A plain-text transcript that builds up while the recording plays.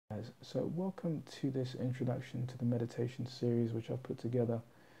guys, so welcome to this introduction to the meditation series which I've put together.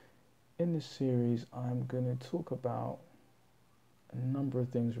 In this series I'm going to talk about a number of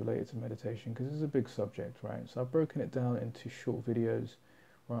things related to meditation because it's a big subject, right? So I've broken it down into short videos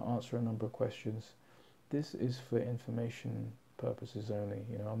where I answer a number of questions. This is for information purposes only.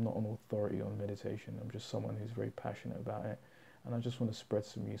 I'm not an authority on meditation. I'm just someone who's very passionate about it, and I just want to spread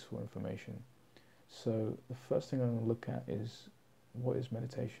some useful information. So the first thing I'm going to look at is what is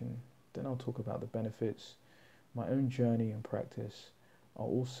meditation. Then I'll talk about the benefits, my own journey and practice. I'll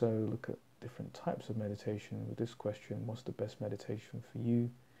also look at different types of meditation with this question: what's the best meditation for you?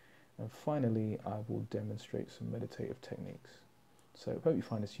 And finally, I will demonstrate some meditative techniques. So I hope you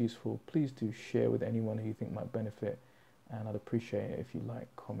find this useful. Please do share with anyone who you think might benefit, and I'd appreciate it if you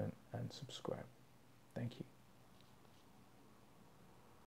like, comment and subscribe. Thank you.